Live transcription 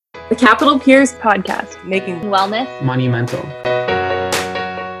The Capital Peers Podcast, making wellness monumental.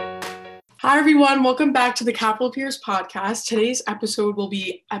 Hi, everyone. Welcome back to the Capital Peers Podcast. Today's episode will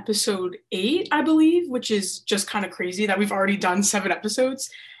be episode 8, I believe, which is just kind of crazy that we've already done 7 episodes.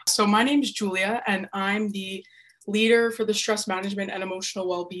 So my name is Julia, and I'm the leader for the Stress Management and Emotional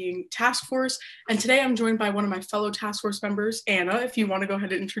Wellbeing Task Force. And today I'm joined by one of my fellow task force members, Anna, if you want to go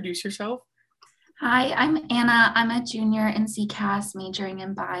ahead and introduce yourself. Hi, I'm Anna. I'm a junior in CCAS, majoring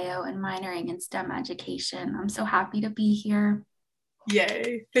in bio and minoring in STEM education. I'm so happy to be here.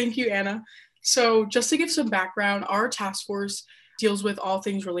 Yay. Thank you, Anna. So just to give some background, our task force deals with all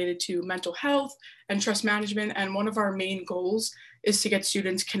things related to mental health and stress management. And one of our main goals is to get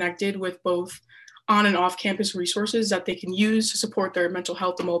students connected with both on and off campus resources that they can use to support their mental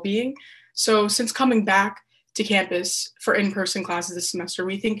health and well-being. So since coming back to campus for in-person classes this semester,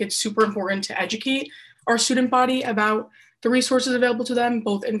 we think it's super important to educate our student body about the resources available to them,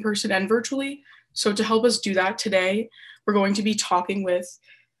 both in person and virtually. So to help us do that today, we're going to be talking with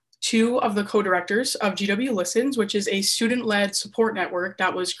 2 of the co-directors of GWLISTENS, which is a student-led support network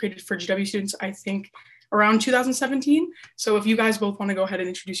that was created for GW students, I think, around 2017. So if you guys both want to go ahead and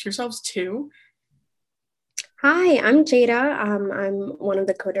introduce yourselves too. Hi, I'm Jada. I'm one of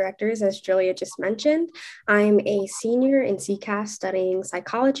the co-directors, as Julia just mentioned. I'm a senior in CCAS studying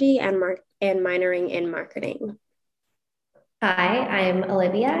psychology and minoring in marketing. Hi, I'm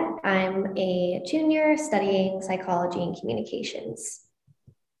Olivia. I'm a junior studying psychology and communications.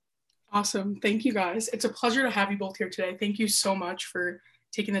 Awesome. Thank you, guys. It's a pleasure to have you both here today. Thank you so much for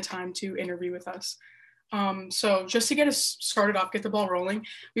taking the time to interview with us. So just to get us started off, get the ball rolling,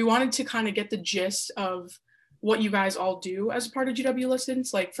 we wanted to kind of get the gist of what you guys all do as a part of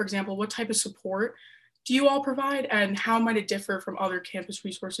GWLISTENS. Like, for example, what type of support do you all provide and how might it differ from other campus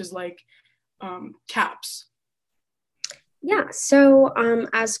resources like CAPS? Yeah, so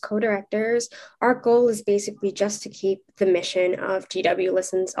as co-directors, our goal is basically just to keep the mission of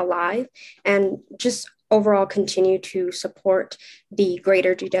GWLISTENS alive and just overall continue to support the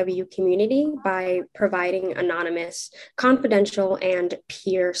greater GW community by providing anonymous, confidential, and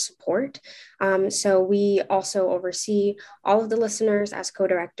peer support. So we also oversee all of the listeners as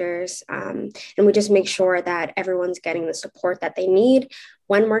co-directors, and we just make sure that everyone's getting the support that they need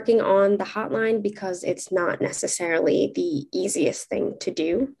when working on the hotline, because it's not necessarily the easiest thing to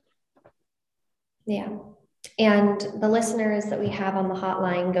do. Yeah. And the listeners that we have on the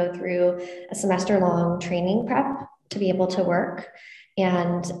hotline go through a semester-long training prep to be able to work.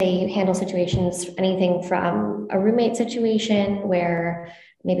 And they handle situations, anything from a roommate situation where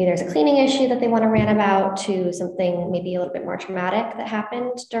maybe there's a cleaning issue that they want to rant about to something maybe a little bit more traumatic that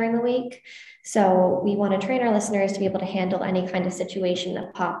happened during the week. So we want to train our listeners to be able to handle any kind of situation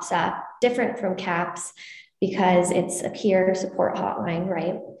that pops up, different from CAPS, because it's a peer support hotline,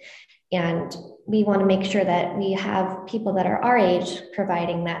 right? And we want to make sure that we have people that are our age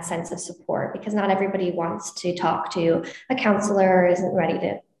providing that sense of support, because not everybody wants to talk to a counselor or isn't ready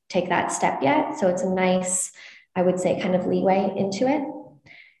to take that step yet. So it's a nice, I would say, kind of leeway into it.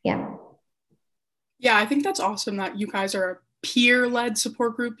 Yeah. Yeah, I think that's awesome that you guys are a peer-led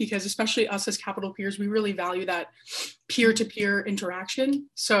support group, because especially us as Capital Peers, we really value that peer-to-peer interaction.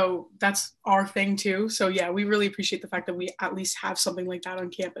 So that's our thing too. So yeah, we really appreciate the fact that we at least have something like that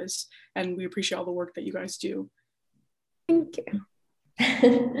on campus, and we appreciate all the work that you guys do. Thank you.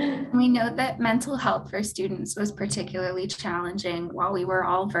 We know that mental health for students was particularly challenging while we were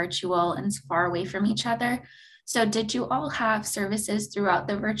all virtual and far away from each other. So did you all have services throughout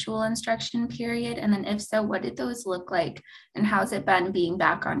the virtual instruction period? And then if so, what did those look like? And how's it been being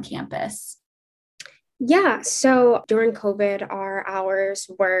back on campus? Yeah, so during COVID, our hours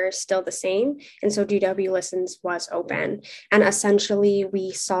were still the same. And so GWLISTENS was open. And essentially,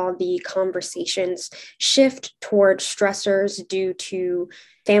 we saw the conversations shift towards stressors due to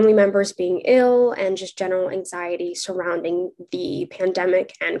family members being ill and just general anxiety surrounding the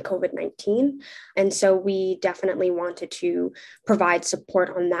pandemic and COVID-19. And so we definitely wanted to provide support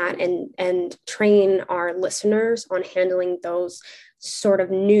on that and train our listeners on handling those sort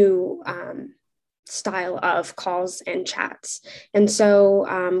of new style of calls and chats. And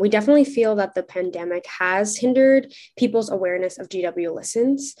so we definitely feel that the pandemic has hindered people's awareness of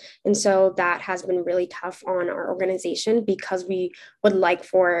GWLISTENS. And so that has been really tough on our organization, because we would like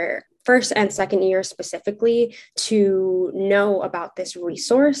for first and second year specifically to know about this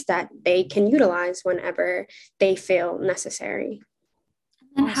resource that they can utilize whenever they feel necessary.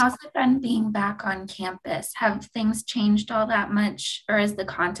 And how's it been being back on campus? Have things changed all that much, or is the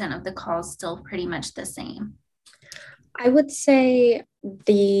content of the calls still pretty much the same? I would say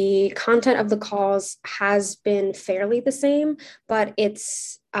the content of the calls has been fairly the same, but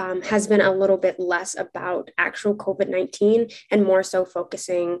it's has been a little bit less about actual COVID-19 and more so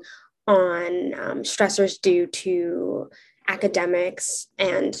focusing on stressors due to academics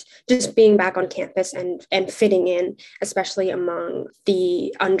and just being back on campus and fitting in, especially among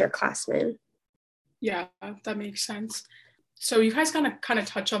the underclassmen. Yeah, that makes sense. So you guys kind of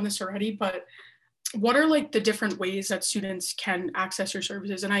touched on this already, but what are like the different ways that students can access your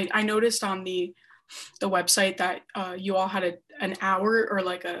services? And I noticed on the website that you all had an hour or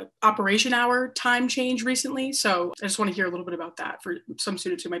like a operation hour time change recently. So I just want to hear a little bit about that for some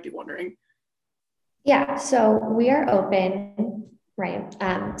students who might be wondering. Yeah, so we are open, right,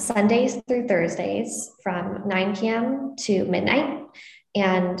 Sundays through Thursdays from 9 p.m. to midnight.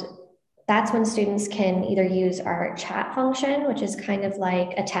 And that's when students can either use our chat function, which is kind of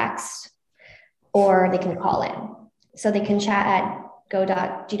like a text, or they can call in. So they can chat at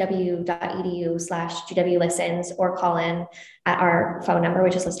go.gw.edu/GWListens or call in at our phone number,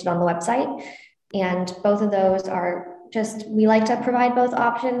 which is listed on the website. And both of those are just, we like to provide both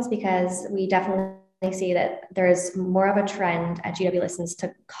options because we definitely see that there's more of a trend at GWListens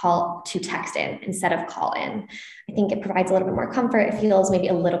to text in instead of call in. I think it provides a little bit more comfort. It feels maybe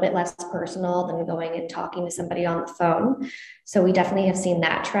a little bit less personal than going and talking to somebody on the phone. So we definitely have seen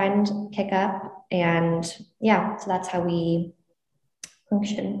that trend kick up. And yeah, so that's how we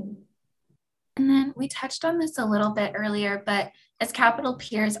function. And then we touched on this a little bit earlier, but as Capital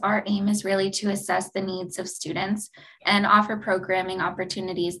Peers, our aim is really to assess the needs of students and offer programming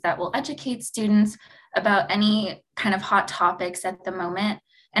opportunities that will educate students about any kind of hot topics at the moment.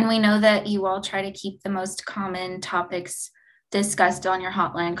 And we know that you all try to keep the most common topics discussed on your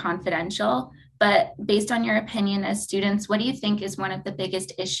hotline confidential. But based on your opinion as students, what do you think is one of the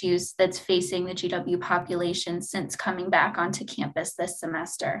biggest issues that's facing the GW population since coming back onto campus this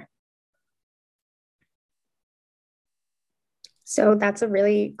semester? So that's a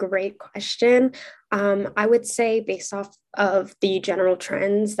really great question. I would say based off of the general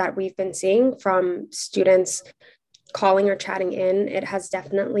trends that we've been seeing from students calling or chatting in, it has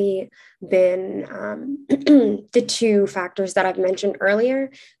definitely been the two factors that I've mentioned earlier,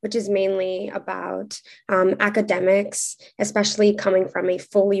 which is mainly about academics, especially coming from a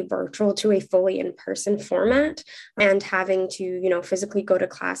fully virtual to a fully in-person format and having to, physically go to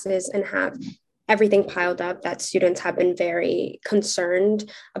classes and have everything piled up, that students have been very concerned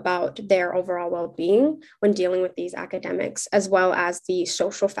about their overall well-being when dealing with these academics, as well as the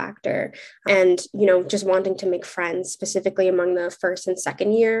social factor and, just wanting to make friends specifically among the first and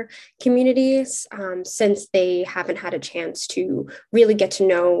second year communities, since they haven't had a chance to really get to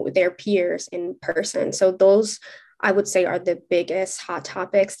know their peers in person. So those, I would say, are the biggest hot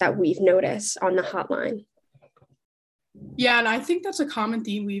topics that we've noticed on the hotline. Yeah, and I think that's a common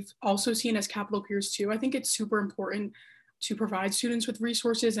theme we've also seen as Capital Peers too. I think it's super important to provide students with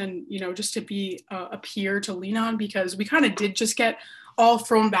resources and, just to be a peer to lean on, because we kind of did just get all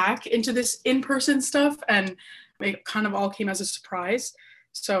thrown back into this in-person stuff and it kind of all came as a surprise.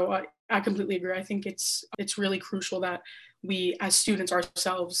 So I completely agree. I think it's really crucial that we as students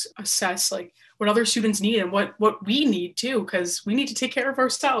ourselves assess like what other students need and what we need too, because we need to take care of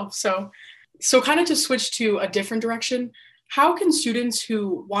ourselves. So kind of to switch to a different direction, how can students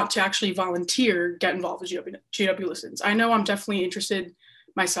who want to actually volunteer get involved with GWListens? I know I'm definitely interested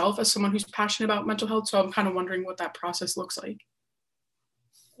myself as someone who's passionate about mental health, so I'm kind of wondering what that process looks like.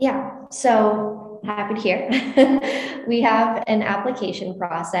 Yeah, so happy to hear. We have an application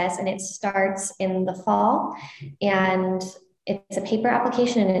process and it starts in the fall, and it's a paper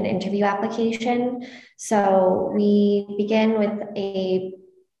application and an interview application. So we begin with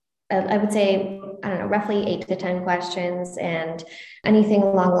I would say, roughly 8 to 10 questions, and anything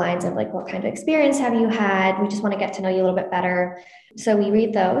along the lines of like, what kind of experience have you had? We just want to get to know you a little bit better. So we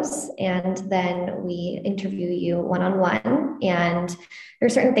read those and then we interview you one-on-one. And there are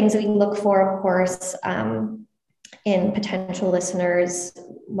certain things that we look for, of course, in potential listeners.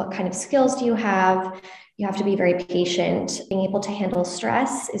 What kind of skills do you have? You have to be very patient. Being able to handle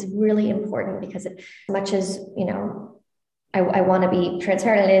stress is really important, because as much as, I want to be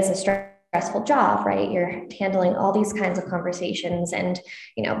transparent, it is a stressful job, right? You're handling all these kinds of conversations, and,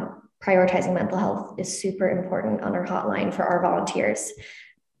 prioritizing mental health is super important on our hotline for our volunteers.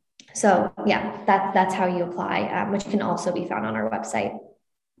 So yeah, that's how you apply, which can also be found on our website.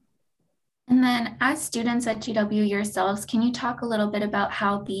 And then as students at GW yourselves, can you talk a little bit about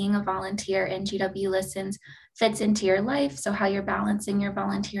how being a volunteer in GWListens fits into your life? So how you're balancing your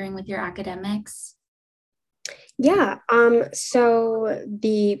volunteering with your academics? Yeah. So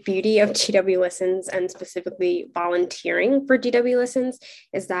the beauty of GW Listens and specifically volunteering for GW Listens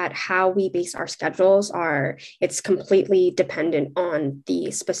is that how we base our schedules it's completely dependent on the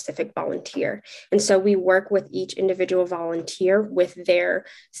specific volunteer. And so we work with each individual volunteer with their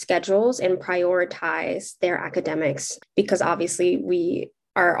schedules and prioritize their academics because obviously we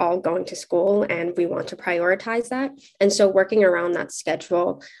are all going to school and we want to prioritize that. And so working around that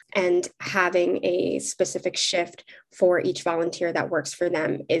schedule and having a specific shift for each volunteer that works for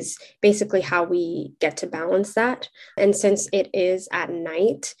them is basically how we get to balance that. And since it is at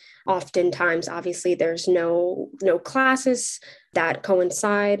night, oftentimes obviously there's no classes that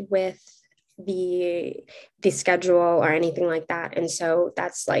coincide with the schedule or anything like that. And so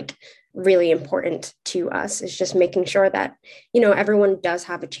that's like really important to us, is just making sure that everyone does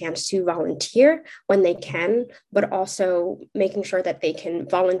have a chance to volunteer when they can, but also making sure that they can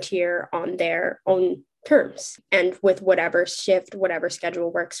volunteer on their own terms and with whatever shift, whatever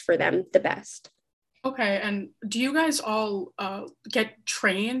schedule works for them the best. Okay, and do you guys all get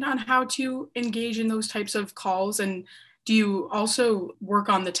trained on how to engage in those types of calls? And do you also work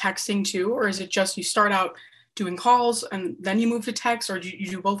on the texting too? Or is it just you start out doing calls and then you move to text, or do you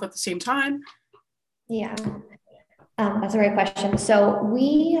do both at the same time? Yeah, that's a great question. So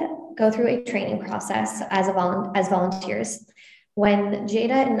we go through a training process as volunteers. When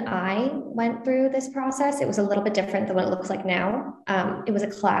Jada and I went through this process, it was a little bit different than what it looks like now. It was in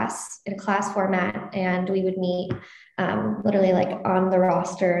a class format, and we would meet literally like on the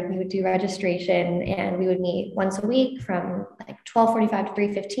roster. We would do registration, and we would meet once a week from like 12:45 to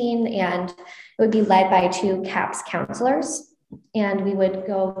 3:15, and it would be led by two CAPS counselors, and we would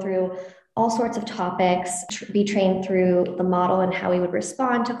go through all sorts of topics, be trained through the model and how we would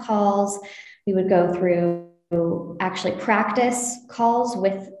respond to calls. We would go through actually practice calls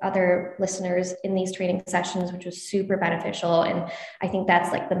with other listeners in these training sessions, which was super beneficial. And I think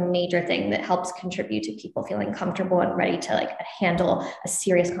that's like the major thing that helps contribute to people feeling comfortable and ready to like handle a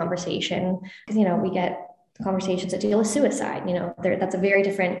serious conversation. Because, we get conversations that deal with suicide, that's a very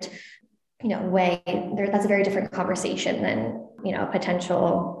different way there. That's a very different conversation than, a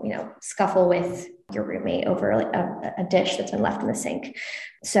potential, scuffle with your roommate over like a dish that's been left in the sink.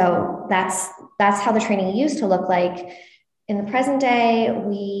 So that's how the training used to look like. In the present day,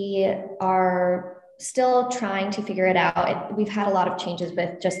 we are still trying to figure it out. We've had a lot of changes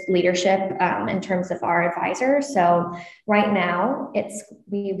with just leadership in terms of our advisors. So right now,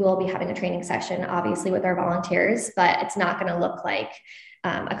 we will be having a training session, obviously, with our volunteers, but it's not going to look like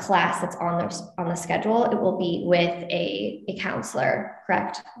a class that's on the schedule. It will be with a counselor,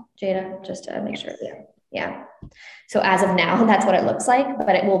 correct, Jada? Just to make sure. Yeah. So as of now, that's what it looks like,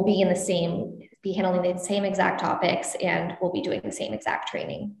 but it will be be handling the same exact topics, and we'll be doing the same exact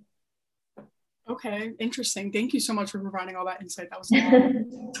training. Okay, interesting. Thank you so much for providing all that insight. That was a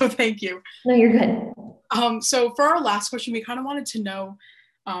lot. So thank you. No, you're good. So for our last question, we kind of wanted to know,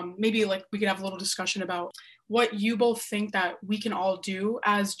 maybe like we could have a little discussion about what you both think that we can all do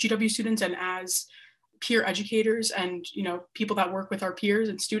as GW students and as peer educators and, people that work with our peers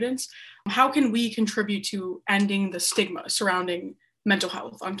and students. How can we contribute to ending the stigma surrounding mental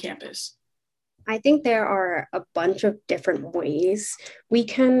health on campus? I think there are a bunch of different ways we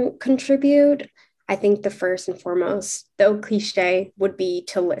can contribute. I think the first and foremost, though cliche, would be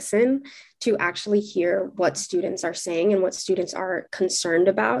to listen, to actually hear what students are saying and what students are concerned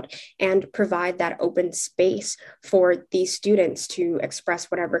about, and provide that open space for these students to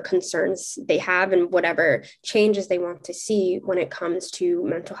express whatever concerns they have and whatever changes they want to see when it comes to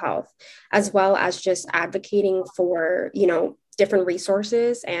mental health, as well as just advocating for, different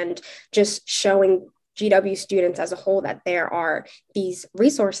resources and just showing GW students as a whole that there are these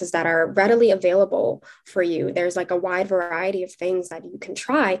resources that are readily available for you. There's like a wide variety of things that you can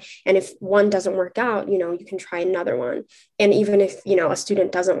try. And if one doesn't work out, you can try another one. And even if, a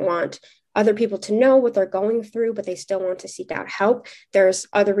student doesn't want other people to know what they're going through, but they still want to seek out help, there's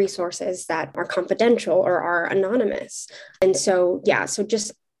other resources that are confidential or are anonymous. And so, so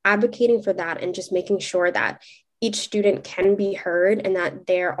just advocating for that and just making sure that each student can be heard and that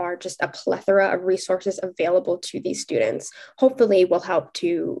there are just a plethora of resources available to these students, hopefully will help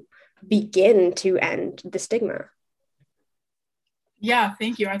to begin to end the stigma. Yeah,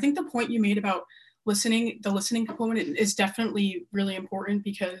 thank you. I think the point you made about the listening component is definitely really important,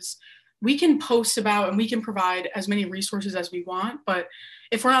 because we can post about and we can provide as many resources as we want, but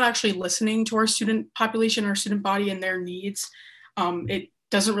if we're not actually listening to our student population, our student body and their needs, it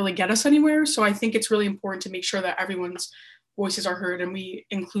doesn't really get us anywhere. So I think it's really important to make sure that everyone's voices are heard, and we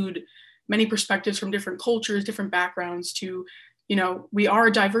include many perspectives from different cultures, different backgrounds to, we are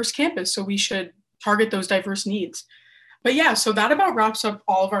a diverse campus. So we should target those diverse needs. But yeah, so that about wraps up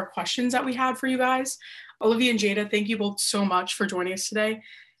all of our questions that we had for you guys. Olivia and Jada, thank you both so much for joining us today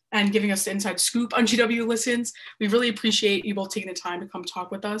and giving us the inside scoop on GW Listens. We really appreciate you both taking the time to come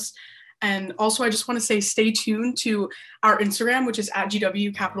talk with us. And also, I just want to say stay tuned to our Instagram, which is at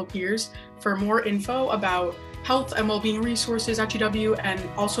GW Capital Peers, for more info about health and well-being resources at GW, and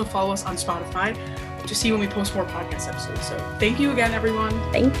also follow us on Spotify to see when we post more podcast episodes. So thank you again, everyone.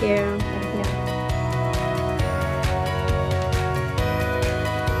 Thank you. Yeah.